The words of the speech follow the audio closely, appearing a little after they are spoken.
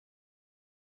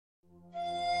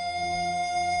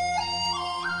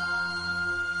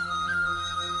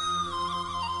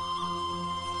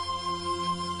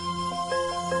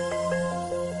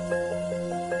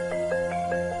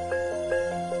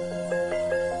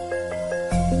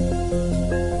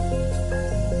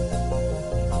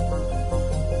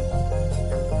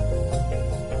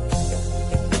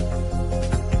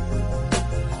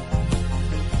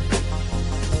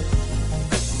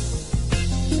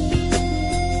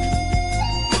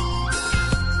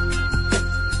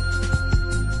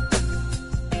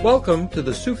Welcome to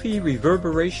the Sufi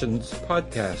Reverberations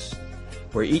podcast,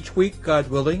 where each week, God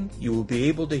willing, you will be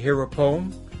able to hear a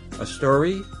poem, a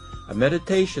story, a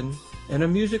meditation, and a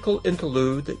musical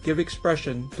interlude that give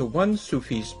expression to one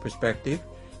Sufi's perspective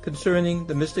concerning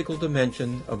the mystical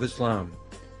dimension of Islam.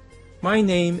 My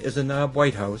name is Anab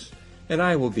Whitehouse, and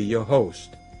I will be your host.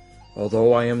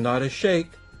 Although I am not a sheikh,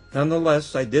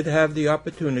 nonetheless I did have the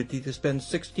opportunity to spend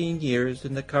 16 years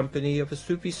in the company of a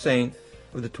Sufi saint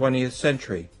of the 20th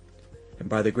century, and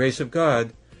by the grace of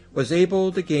God was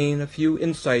able to gain a few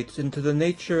insights into the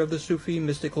nature of the Sufi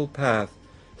mystical path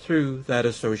through that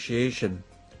association.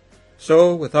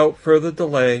 So, without further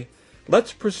delay,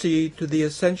 let's proceed to the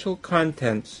essential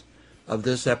contents of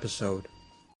this episode.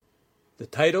 The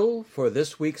title for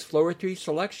this week's Floristry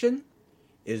selection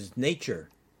is Nature.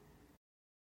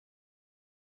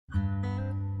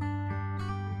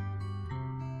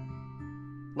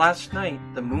 Last night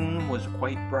the moon was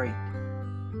quite bright,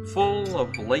 full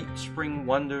of late spring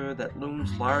wonder that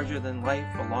looms larger than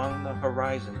life along the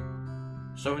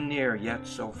horizon, so near yet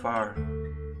so far.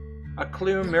 A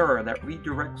clear mirror that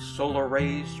redirects solar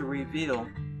rays to reveal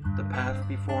the path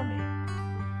before me.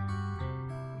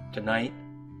 Tonight,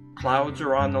 clouds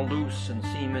are on the loose and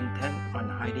seem intent on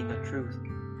hiding a truth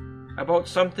about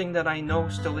something that I know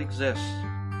still exists,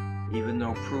 even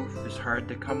though proof is hard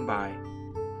to come by.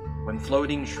 When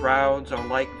floating shrouds are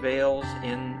like veils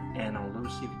in an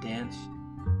elusive dance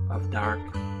of dark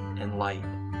and light.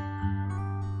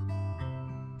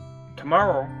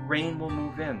 Tomorrow rain will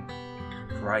move in,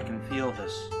 for I can feel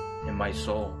this in my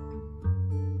soul.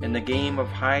 And the game of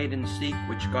hide and seek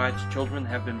which God's children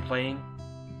have been playing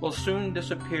will soon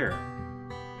disappear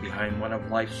behind one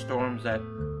of life's storms that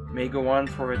may go on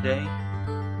for a day,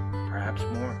 perhaps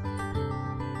more.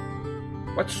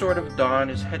 What sort of dawn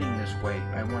is heading this way,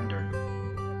 I wonder?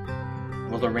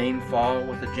 Will the rain fall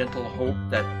with a gentle hope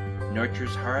that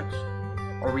nurtures hearts,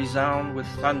 or resound with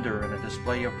thunder and a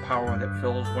display of power that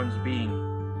fills one's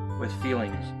being with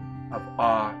feelings of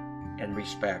awe and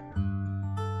respect?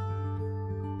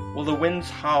 Will the winds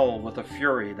howl with a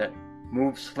fury that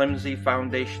moves flimsy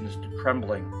foundations to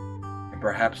trembling and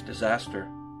perhaps disaster,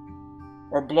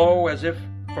 or blow as if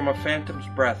from a phantom's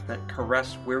breath that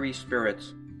caress weary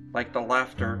spirits like the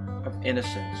laughter of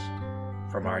innocence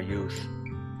from our youth?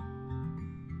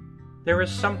 There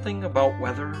is something about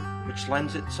weather which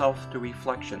lends itself to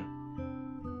reflection,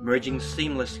 merging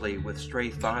seamlessly with stray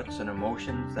thoughts and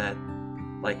emotions that,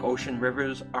 like ocean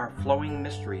rivers, are flowing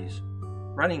mysteries,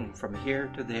 running from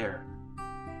here to there,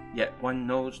 yet one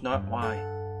knows not why.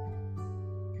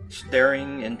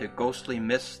 Staring into ghostly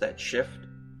mists that shift,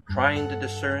 trying to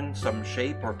discern some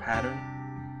shape or pattern,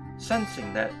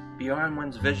 sensing that beyond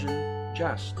one's vision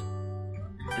just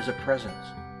is a presence,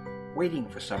 waiting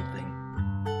for something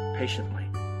patiently.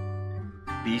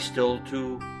 Be still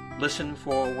to listen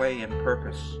for a way and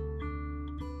purpose.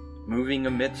 Moving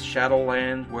amidst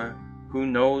shadowlands where who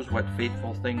knows what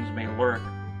fateful things may lurk,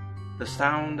 the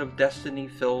sound of destiny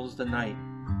fills the night.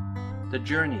 The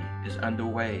journey is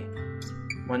underway.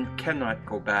 One cannot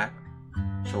go back,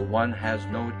 so one has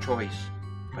no choice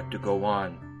but to go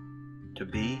on, to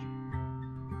be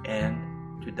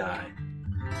and to die.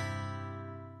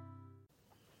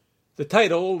 The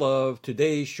title of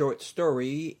today's short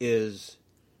story is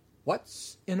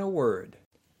What's in a Word?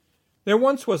 There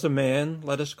once was a man,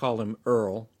 let us call him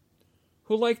Earl,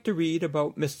 who liked to read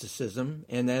about mysticism,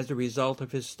 and as a result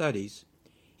of his studies,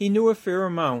 he knew a fair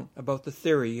amount about the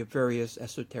theory of various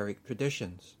esoteric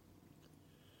traditions.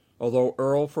 Although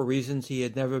Earl, for reasons he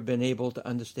had never been able to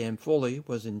understand fully,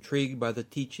 was intrigued by the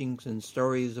teachings and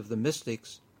stories of the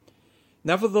mystics,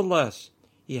 nevertheless,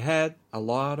 he had a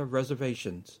lot of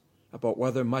reservations about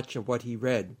whether much of what he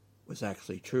read was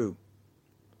actually true.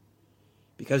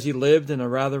 Because he lived in a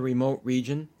rather remote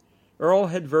region, Earl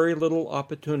had very little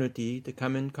opportunity to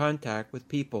come in contact with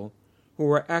people who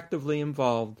were actively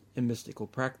involved in mystical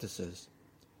practices.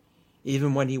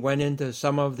 Even when he went into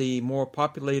some of the more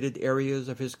populated areas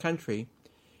of his country,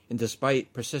 and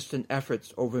despite persistent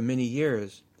efforts over many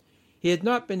years, he had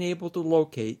not been able to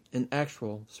locate an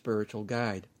actual spiritual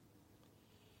guide.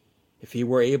 If he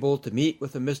were able to meet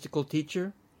with a mystical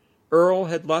teacher, Earl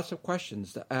had lots of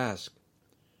questions to ask.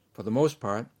 For the most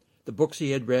part, the books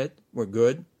he had read were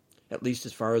good, at least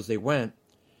as far as they went,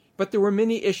 But there were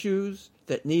many issues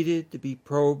that needed to be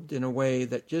probed in a way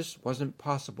that just wasn't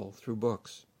possible through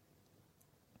books.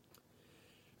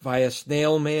 Via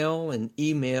snail mail and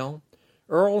email,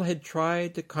 Earl had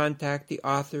tried to contact the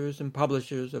authors and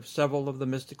publishers of several of the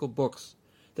mystical books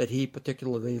that he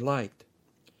particularly liked.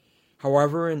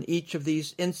 However, in each of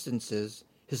these instances,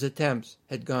 his attempts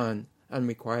had gone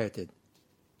unrequited.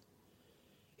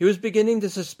 He was beginning to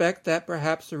suspect that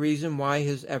perhaps the reason why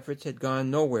his efforts had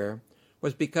gone nowhere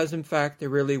was because, in fact, there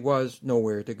really was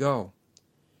nowhere to go.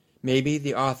 Maybe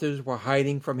the authors were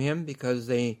hiding from him because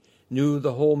they knew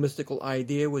the whole mystical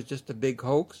idea was just a big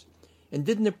hoax and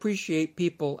didn't appreciate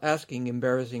people asking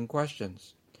embarrassing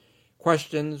questions,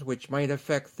 questions which might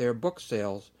affect their book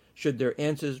sales should their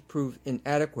answers prove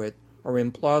inadequate or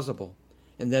implausible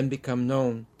and then become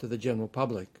known to the general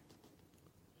public.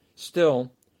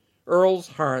 Still, Earl's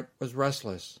heart was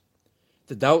restless.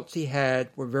 The doubts he had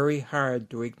were very hard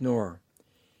to ignore,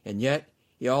 and yet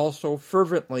he also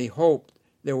fervently hoped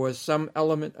there was some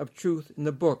element of truth in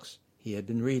the books he had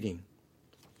been reading.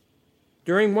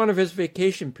 During one of his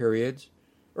vacation periods,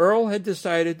 Earl had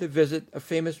decided to visit a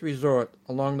famous resort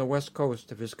along the west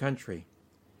coast of his country.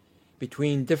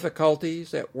 Between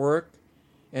difficulties at work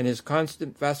and his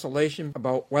constant vacillation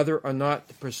about whether or not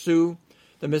to pursue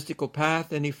the mystical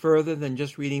path any further than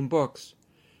just reading books,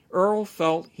 Earl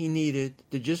felt he needed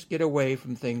to just get away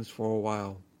from things for a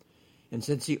while. And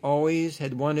since he always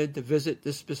had wanted to visit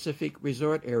this specific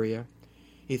resort area,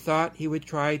 he thought he would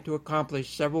try to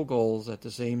accomplish several goals at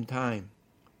the same time.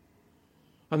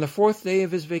 On the fourth day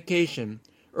of his vacation,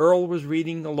 Earl was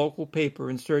reading the local paper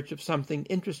in search of something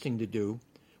interesting to do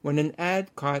when an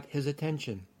ad caught his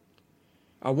attention.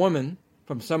 A woman,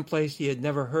 from some place he had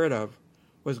never heard of,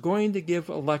 was going to give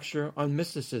a lecture on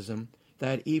mysticism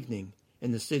that evening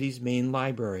in the city's main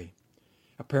library.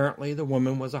 Apparently, the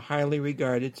woman was a highly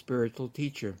regarded spiritual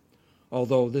teacher,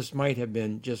 although this might have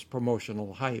been just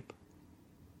promotional hype.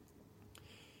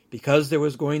 Because there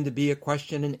was going to be a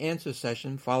question and answer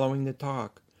session following the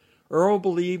talk, Earl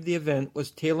believed the event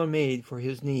was tailor-made for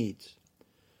his needs.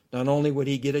 Not only would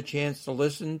he get a chance to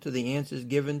listen to the answers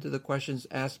given to the questions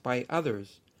asked by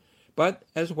others, but,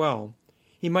 as well,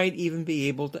 he might even be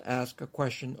able to ask a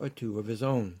question or two of his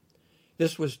own.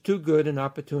 This was too good an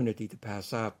opportunity to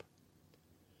pass up.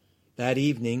 That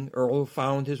evening, Earl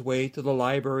found his way to the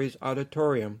library's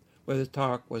auditorium where the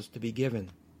talk was to be given.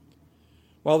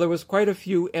 While there was quite a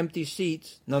few empty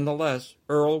seats, nonetheless,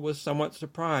 Earl was somewhat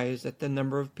surprised at the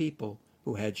number of people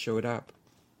who had showed up.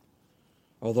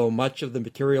 Although much of the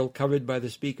material covered by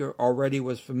the speaker already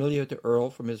was familiar to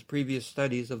Earl from his previous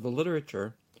studies of the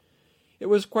literature, it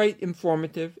was quite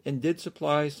informative and did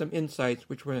supply some insights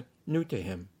which were new to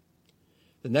him.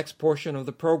 The next portion of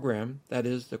the program, that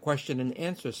is, the question and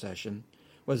answer session,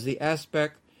 was the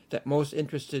aspect that most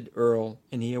interested Earl,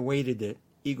 and he awaited it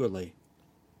eagerly.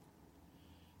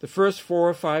 The first 4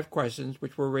 or 5 questions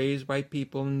which were raised by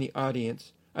people in the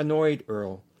audience annoyed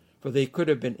Earl, for they could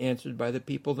have been answered by the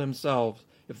people themselves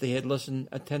if they had listened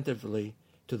attentively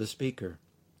to the speaker.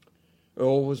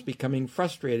 Earl was becoming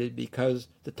frustrated because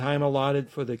the time allotted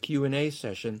for the Q&A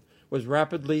session was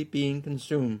rapidly being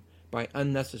consumed by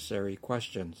unnecessary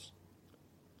questions.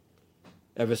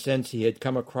 Ever since he had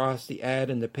come across the ad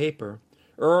in the paper,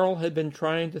 Earl had been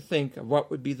trying to think of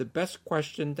what would be the best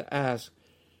question to ask,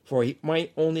 for he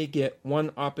might only get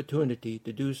one opportunity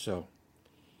to do so.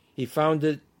 He found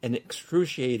it an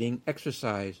excruciating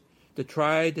exercise to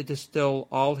try to distill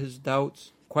all his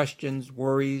doubts, questions,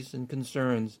 worries, and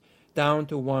concerns down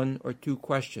to 1 or 2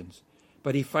 questions,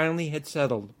 but he finally had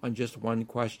settled on just one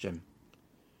question.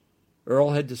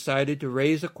 Earl had decided to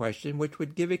raise a question which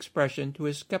would give expression to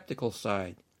his skeptical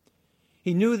side.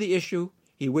 He knew the issue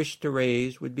he wished to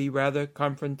raise would be rather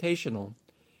confrontational,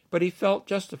 but he felt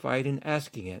justified in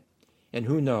asking it, and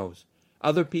who knows,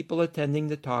 other people attending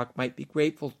the talk might be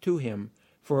grateful to him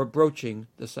for broaching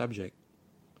the subject.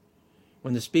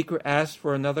 When the speaker asked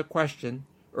for another question,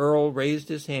 Earl raised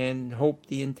his hand and hoped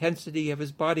the intensity of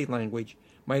his body language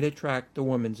might attract the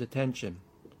woman's attention.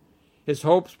 His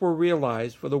hopes were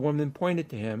realized, for the woman pointed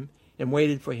to him and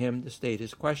waited for him to state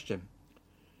his question.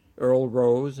 Earl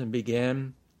rose and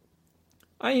began,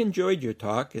 "I enjoyed your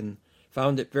talk and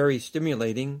found it very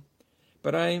stimulating,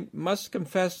 but I must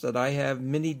confess that I have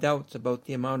many doubts about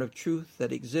the amount of truth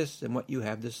that exists in what you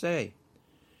have to say.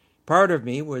 Part of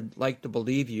me would like to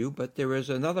believe you, but there is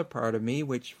another part of me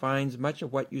which finds much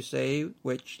of what you say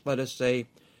which, let us say,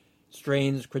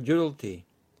 strains credulity.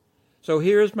 So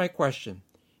here is my question,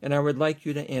 and I would like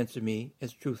you to answer me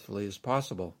as truthfully as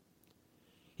possible."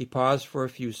 He paused for a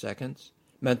few seconds,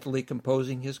 mentally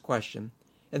composing his question,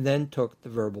 and then took the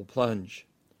verbal plunge.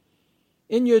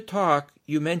 In your talk,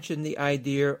 you mentioned the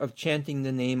idea of chanting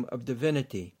the name of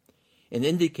divinity and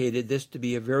indicated this to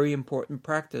be a very important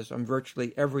practice on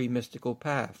virtually every mystical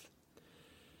path.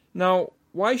 Now,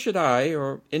 why should I,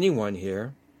 or anyone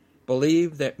here,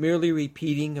 believe that merely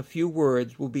repeating a few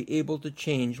words will be able to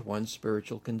change one's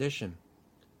spiritual condition?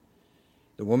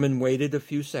 The woman waited a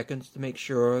few seconds to make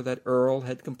sure that Earl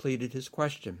had completed his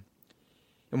question,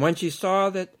 and when she saw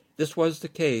that this was the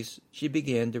case, she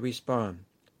began to respond.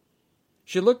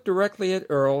 She looked directly at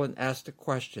Earl and asked a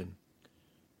question.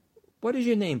 "What is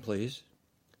your name, please?"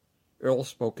 Earl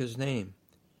spoke his name.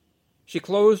 She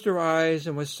closed her eyes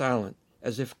and was silent,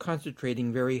 as if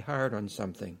concentrating very hard on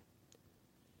something.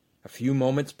 A few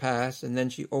moments passed, and then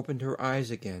she opened her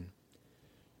eyes again.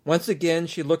 Once again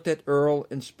she looked at Earl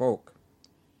and spoke.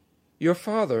 "Your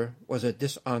father was a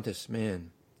dishonest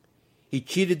man. He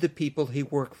cheated the people he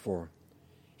worked for.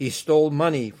 He stole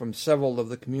money from several of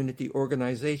the community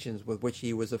organizations with which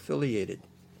he was affiliated.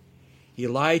 He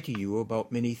lied to you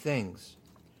about many things.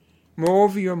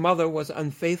 Moreover, your mother was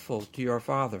unfaithful to your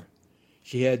father.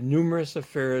 She had numerous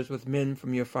affairs with men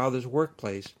from your father's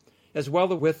workplace, as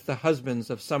well as with the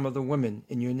husbands of some of the women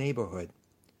in your neighborhood."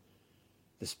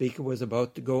 The speaker was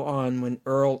about to go on when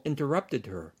Earl interrupted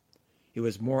her. He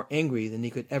was more angry than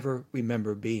he could ever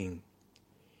remember being.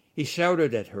 He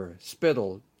shouted at her,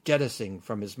 spittle jettisoning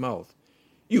from his mouth.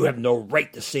 "You have no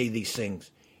right to say these things.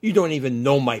 You don't even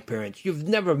know my parents. You've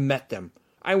never met them.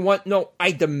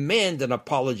 I demand an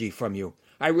apology from you.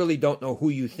 I really don't know who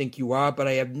you think you are, but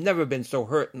I have never been so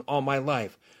hurt in all my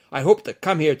life. I hope to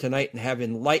come here tonight and have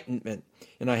enlightenment,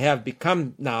 and I have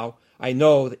become now. I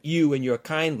know that you and your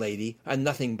kind lady are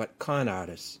nothing but con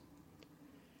artists."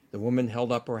 The woman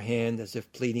held up her hand as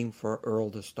if pleading for Earl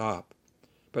to stop.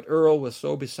 But Earl was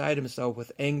so beside himself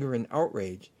with anger and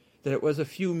outrage that it was a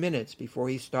few minutes before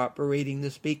he stopped berating the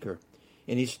speaker,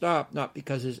 and he stopped not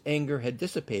because his anger had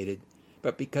dissipated,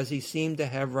 but because he seemed to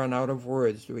have run out of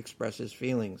words to express his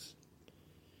feelings.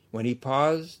 When he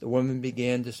paused, the woman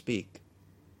began to speak.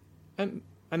 I'm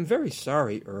very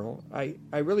sorry, Earl. I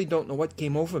really don't know what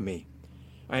came over me.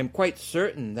 I am quite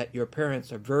certain that your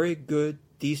parents are very good,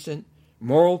 decent,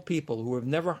 moral people who have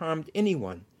never harmed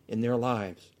anyone in their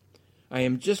lives. I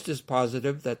am just as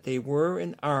positive that they were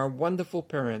and are wonderful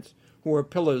parents who are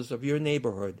pillars of your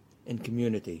neighborhood and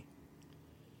community."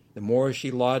 The more she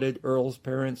lauded Earl's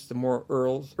parents, the more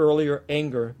Earl's earlier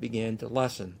anger began to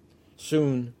lessen.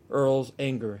 Soon, Earl's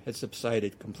anger had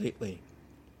subsided completely.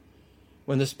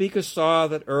 When the speaker saw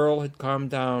that Earl had calmed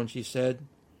down, she said,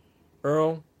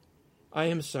 "Earl, I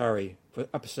am sorry for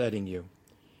upsetting you,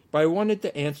 but I wanted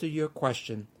to answer your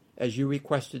question as you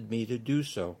requested me to do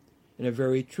so, in a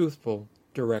very truthful,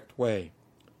 direct way.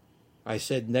 I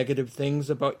said negative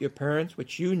things about your parents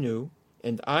which you knew,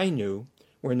 and I knew,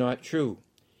 were not true,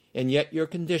 and yet your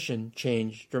condition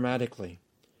changed dramatically.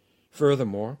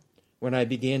 Furthermore, when I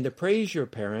began to praise your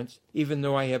parents, even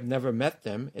though I have never met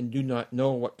them and do not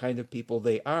know what kind of people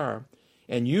they are,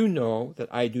 and you know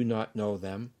that I do not know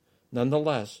them,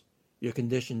 nonetheless, your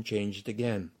condition changed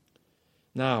again.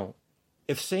 Now,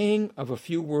 if saying of a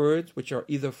few words which are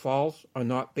either false or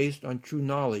not based on true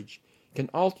knowledge can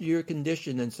alter your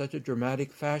condition in such a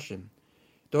dramatic fashion,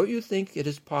 don't you think it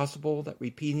is possible that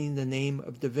repeating the name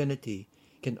of divinity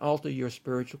can alter your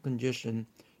spiritual condition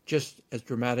just as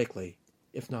dramatically,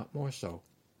 if not more so?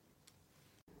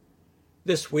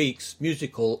 This week's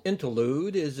musical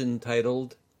interlude is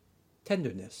entitled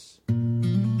Tenderness.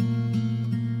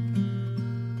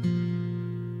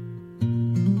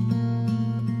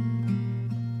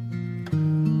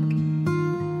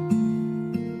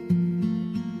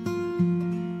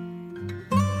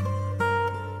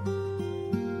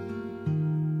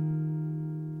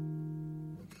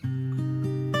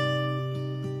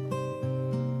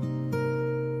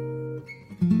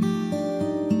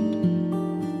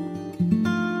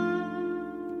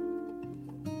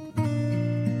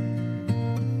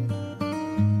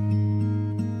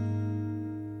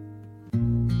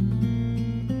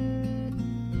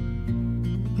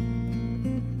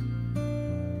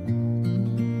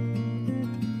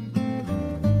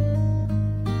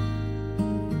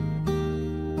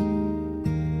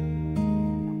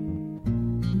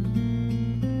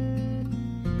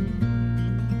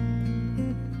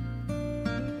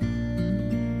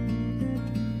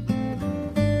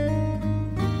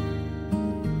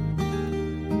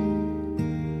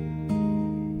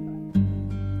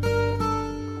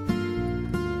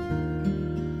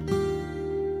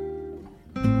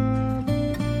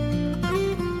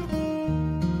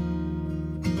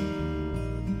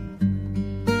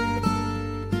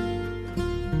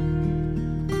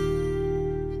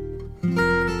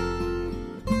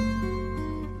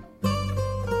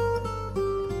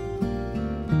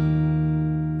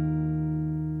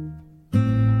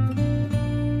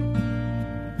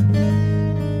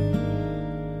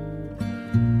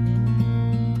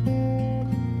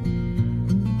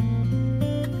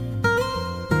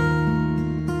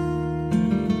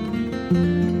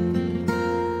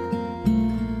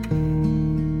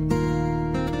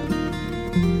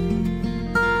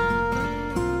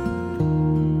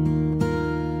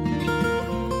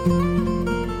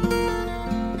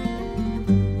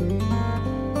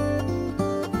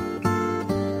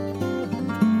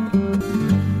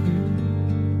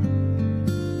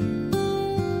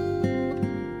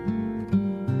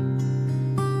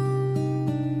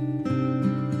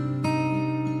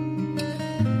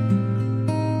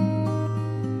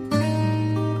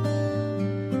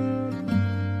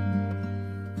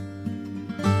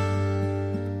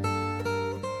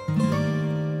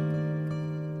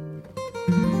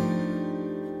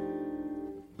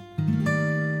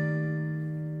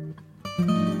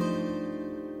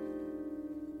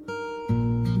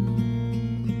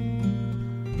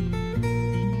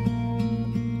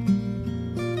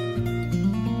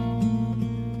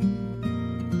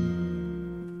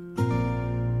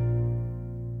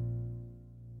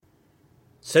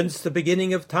 Since the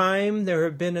beginning of time, there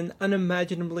have been an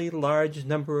unimaginably large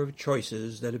number of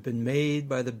choices that have been made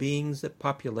by the beings that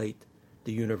populate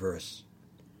the universe.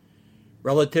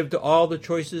 Relative to all the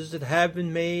choices that have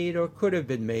been made or could have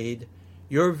been made,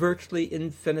 your virtually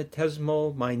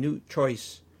infinitesimal, minute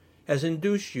choice has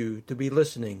induced you to be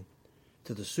listening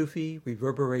to the Sufi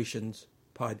Reverberations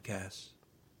podcast.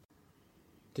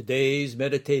 Today's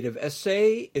meditative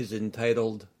essay is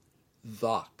entitled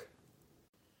Dhawk.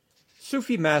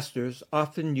 Sufi masters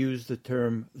often use the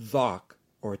term dhawk,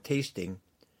 or tasting,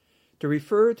 to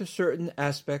refer to certain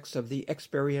aspects of the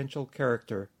experiential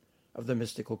character of the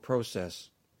mystical process.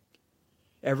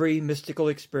 Every mystical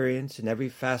experience in every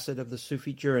facet of the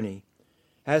Sufi journey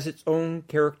has its own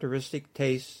characteristic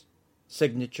taste,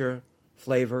 signature,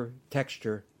 flavor,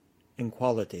 texture, and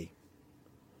quality.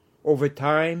 Over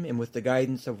time, and with the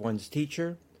guidance of one's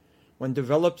teacher, one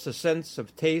develops a sense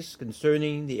of taste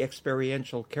concerning the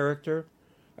experiential character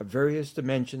of various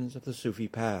dimensions of the Sufi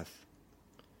path.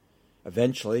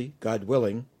 Eventually, God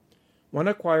willing, one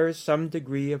acquires some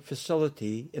degree of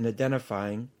facility in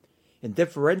identifying and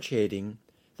differentiating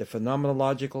the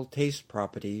phenomenological taste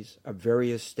properties of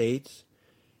various states,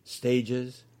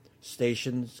 stages,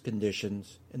 stations,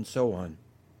 conditions, and so on.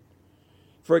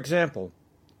 For example,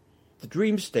 the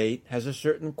dream state has a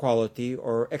certain quality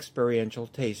or experiential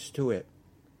taste to it.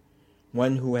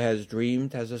 One who has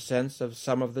dreamed has a sense of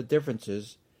some of the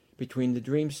differences between the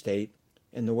dream state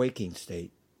and the waking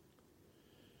state.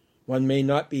 One may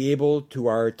not be able to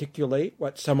articulate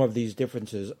what some of these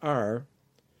differences are.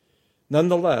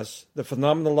 Nonetheless, the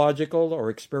phenomenological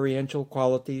or experiential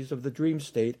qualities of the dream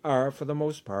state are, for the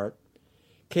most part,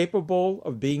 capable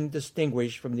of being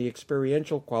distinguished from the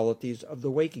experiential qualities of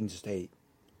the waking state.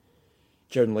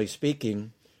 Generally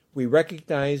speaking, we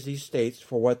recognize these states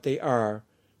for what they are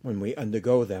when we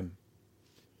undergo them.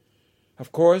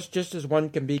 Of course, just as one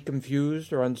can be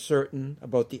confused or uncertain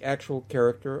about the actual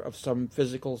character of some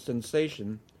physical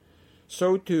sensation,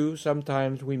 so too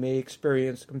sometimes we may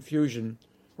experience confusion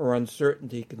or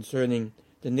uncertainty concerning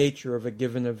the nature of a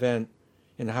given event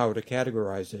and how to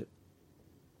categorize it.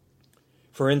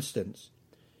 For instance,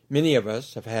 many of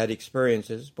us have had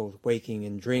experiences, both waking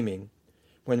and dreaming,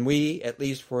 when we, at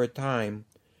least for a time,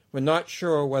 were not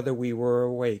sure whether we were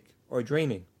awake or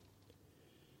dreaming.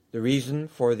 The reason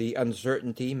for the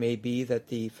uncertainty may be that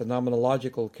the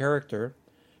phenomenological character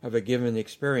of a given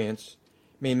experience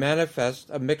may manifest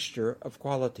a mixture of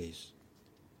qualities.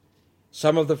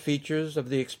 Some of the features of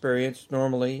the experience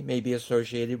normally may be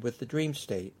associated with the dream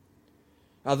state.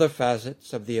 Other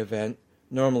facets of the event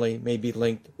normally may be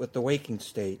linked with the waking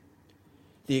state.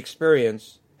 The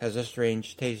experience has a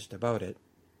strange taste about it.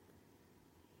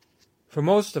 For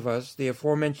most of us, the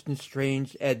aforementioned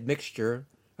strange admixture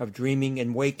of dreaming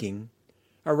and waking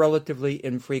are relatively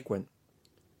infrequent.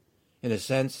 In a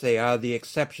sense, they are the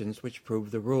exceptions which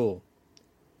prove the rule.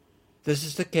 This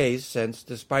is the case since,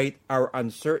 despite our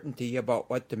uncertainty about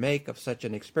what to make of such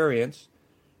an experience,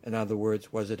 in other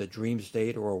words, was it a dream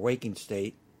state or a waking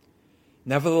state,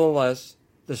 nevertheless,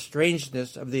 the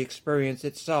strangeness of the experience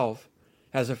itself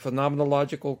has a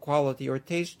phenomenological quality or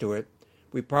taste to it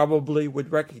we probably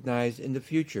would recognize in the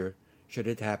future should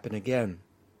it happen again.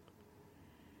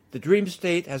 The dream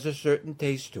state has a certain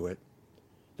taste to it.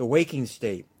 The waking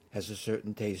state has a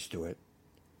certain taste to it.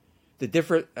 The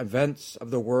different events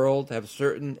of the world have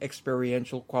certain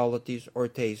experiential qualities or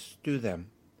tastes to them.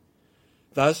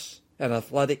 Thus, an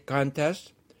athletic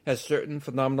contest has certain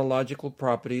phenomenological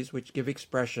properties which give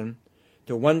expression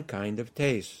to one kind of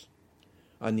taste.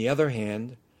 On the other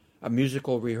hand, a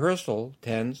musical rehearsal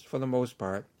tends, for the most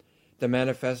part, to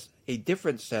manifest a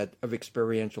different set of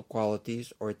experiential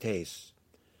qualities or tastes.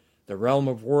 The realm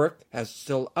of work has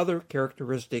still other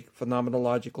characteristic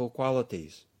phenomenological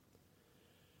qualities.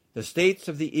 The states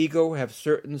of the ego have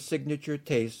certain signature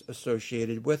tastes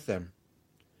associated with them.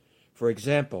 For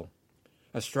example,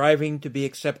 a striving to be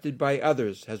accepted by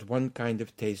others has one kind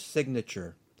of taste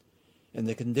signature, and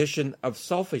the condition of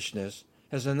selfishness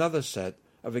has another set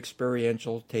of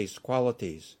experiential taste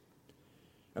qualities.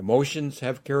 Emotions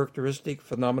have characteristic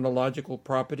phenomenological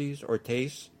properties or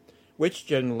tastes, which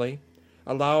generally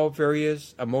allow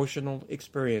various emotional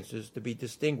experiences to be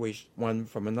distinguished one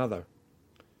from another.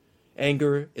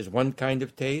 Anger is one kind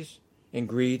of taste, and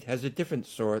greed has a different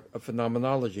sort of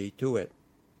phenomenology to it.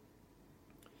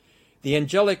 The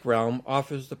angelic realm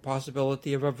offers the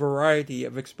possibility of a variety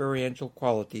of experiential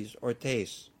qualities or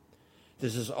tastes.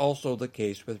 This is also the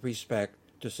case with respect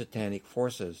to satanic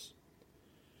forces.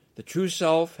 The true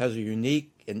self has a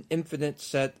unique and infinite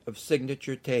set of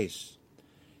signature tastes.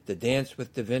 The dance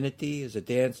with divinity is a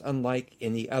dance unlike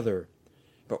any other,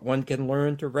 but one can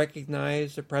learn to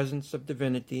recognize the presence of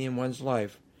divinity in one's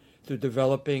life through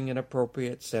developing an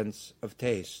appropriate sense of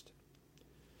taste.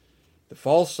 The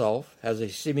false self has a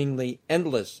seemingly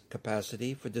endless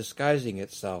capacity for disguising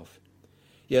itself,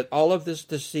 yet all of this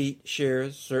deceit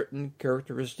shares certain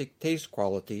characteristic taste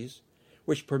qualities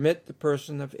which permit the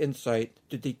person of insight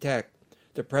to detect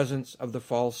the presence of the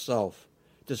false self,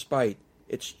 despite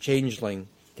its changeling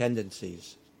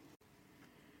tendencies.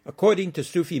 According to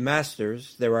Sufi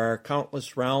masters, there are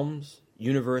countless realms,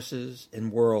 universes,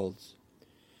 and worlds.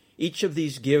 Each of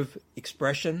these give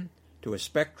expression to a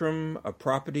spectrum of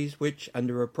properties which,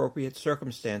 under appropriate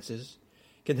circumstances,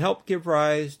 can help give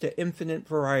rise to infinite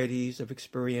varieties of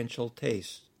experiential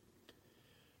taste.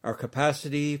 Our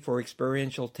capacity for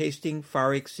experiential tasting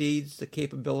far exceeds the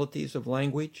capabilities of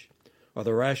language or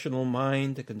the rational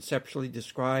mind to conceptually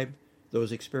describe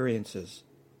those experiences.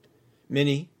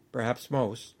 Many, perhaps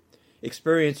most,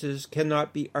 experiences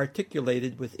cannot be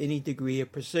articulated with any degree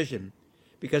of precision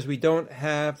because we don't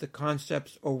have the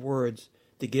concepts or words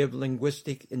to give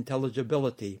linguistic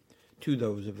intelligibility to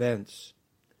those events.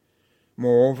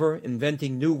 Moreover,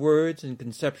 inventing new words and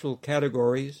conceptual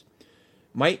categories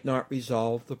might not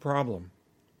resolve the problem.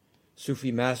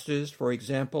 Sufi masters, for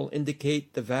example,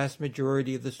 indicate the vast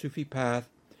majority of the Sufi path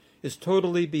is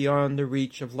totally beyond the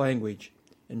reach of language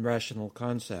and rational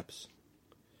concepts.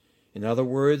 In other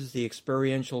words, the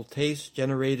experiential tastes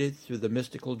generated through the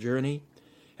mystical journey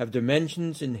have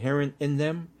dimensions inherent in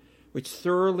them which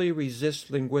thoroughly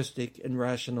resist linguistic and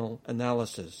rational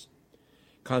analysis.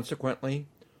 Consequently,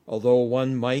 although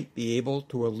one might be able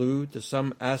to allude to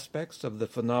some aspects of the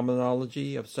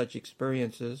phenomenology of such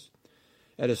experiences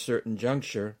at a certain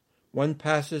juncture, one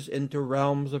passes into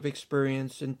realms of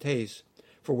experience and taste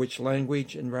for which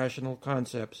language and rational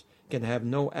concepts can have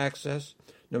no access,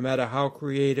 no matter how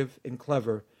creative and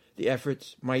clever the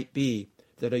efforts might be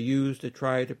that are used to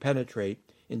try to penetrate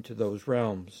into those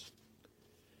realms.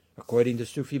 According to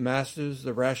Sufi masters,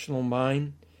 the rational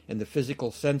mind and the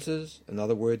physical senses, in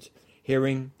other words,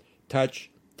 hearing,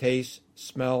 touch, taste,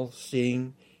 smell,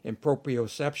 seeing, and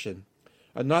proprioception,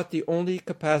 are not the only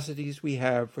capacities we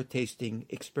have for tasting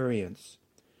experience.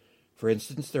 For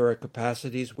instance, there are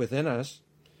capacities within us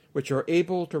which are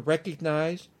able to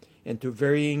recognize and to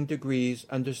varying degrees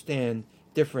understand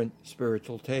different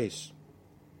spiritual tastes.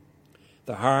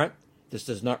 The heart, this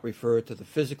does not refer to the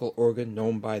physical organ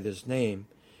known by this name,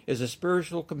 is a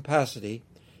spiritual capacity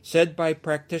said by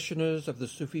practitioners of the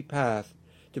Sufi path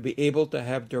to be able to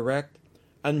have direct,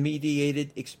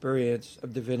 unmediated experience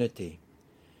of divinity.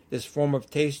 This form of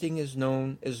tasting is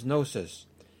known as gnosis,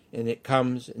 and it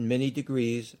comes in many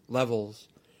degrees, levels,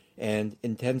 and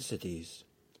intensities.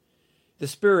 The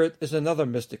spirit is another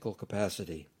mystical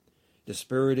capacity. The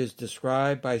spirit is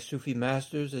described by Sufi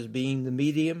masters as being the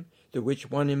medium through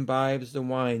which one imbibes the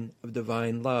wine of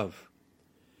divine love.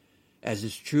 As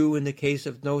is true in the case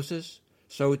of gnosis,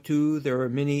 so too there are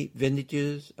many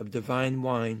vintages of divine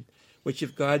wine which,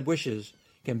 if God wishes,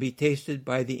 can be tasted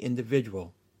by the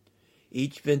individual.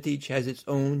 Each vintage has its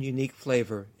own unique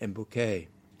flavor and bouquet.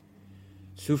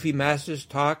 Sufi masters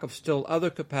talk of still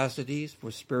other capacities for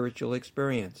spiritual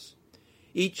experience.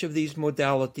 Each of these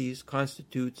modalities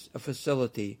constitutes a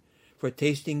facility for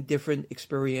tasting different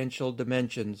experiential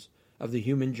dimensions of the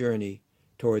human journey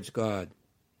towards God.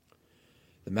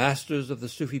 The masters of the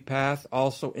Sufi path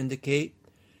also indicate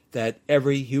that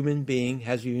every human being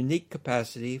has a unique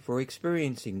capacity for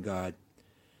experiencing God.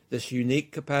 This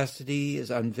unique capacity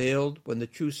is unveiled when the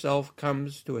true self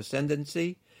comes to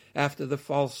ascendancy after the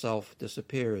false self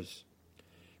disappears.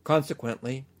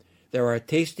 Consequently, there are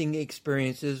tasting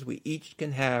experiences we each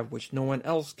can have which no one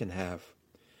else can have.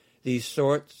 These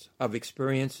sorts of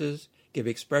experiences give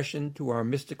expression to our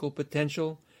mystical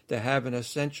potential to have an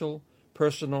essential,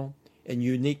 personal, and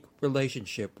unique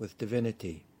relationship with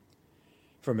divinity.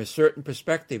 From a certain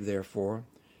perspective, therefore,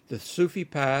 the Sufi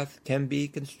path can be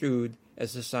construed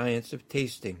as the science of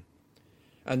tasting.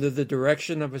 Under the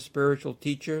direction of a spiritual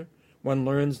teacher, one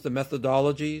learns the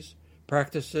methodologies,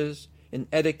 practices, and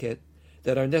etiquette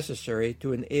that are necessary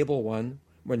to enable one,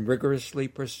 when rigorously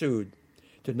pursued,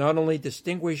 to not only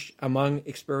distinguish among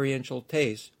experiential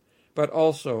tastes, but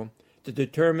also to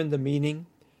determine the meaning,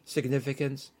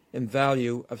 significance, and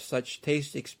value of such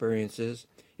taste experiences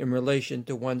in relation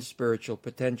to one's spiritual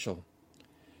potential.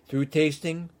 Through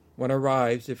tasting, one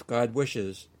arrives, if God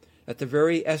wishes, at the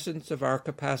very essence of our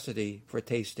capacity for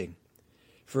tasting.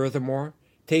 Furthermore,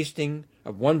 tasting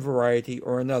of one variety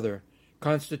or another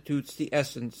constitutes the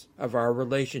essence of our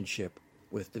relationship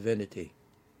with divinity.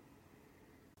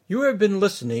 You have been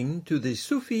listening to the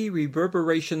Sufi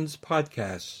Reverberations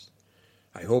podcast.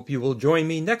 I hope you will join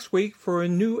me next week for a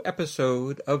new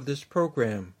episode of this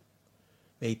program.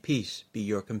 May peace be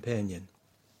your companion.